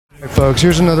Hey folks,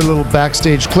 here's another little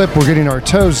backstage clip. We're getting our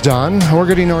toes done, we're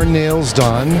getting our nails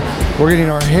done, we're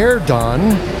getting our hair done,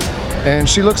 and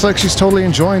she looks like she's totally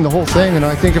enjoying the whole thing, and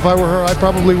I think if I were her, I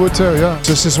probably would too, yeah.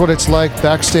 This is what it's like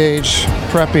backstage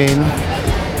prepping.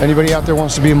 Anybody out there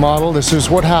wants to be a model, this is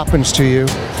what happens to you.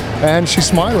 And she's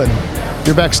smiling.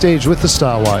 You're backstage with the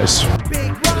Stylewise.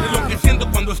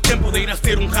 Cuando es tiempo de ir a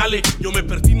hacer un jale, yo me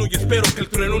persino y espero que el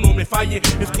trueno no me falle.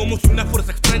 Es como si una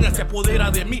fuerza extraña se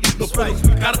apodera de mí. No puedo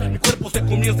explicar, mi cuerpo se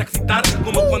comienza a excitar.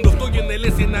 Como cuando estoy en el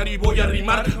escenario y voy a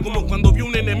rimar. Como cuando vi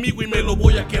un enemigo y me lo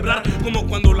voy a quebrar. Como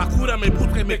cuando la jura me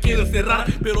busca y me quiere encerrar.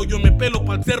 Pero yo me pelo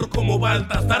pa'l cerro como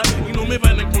Baltasar. Y no me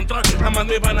van a encontrar, jamás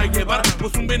me van a llevar.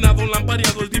 Pues un venado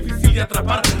lampareado es difícil de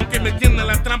atrapar. Aunque me tiendan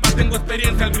la trampa, tengo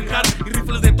experiencia al brincar. Y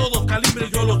rifles de todos calibres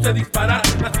yo los sé disparar.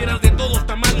 Las fieras de todos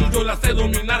tamaños yo las sé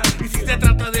dominar. Y si se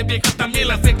trata de viejas también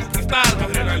las sé conquistar. La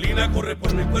adrenalina corre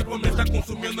por mi cuerpo, me está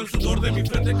consumiendo el sudor de mi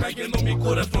frente, cayendo mi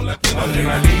corazón latiendo.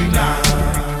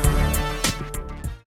 Adrenalina.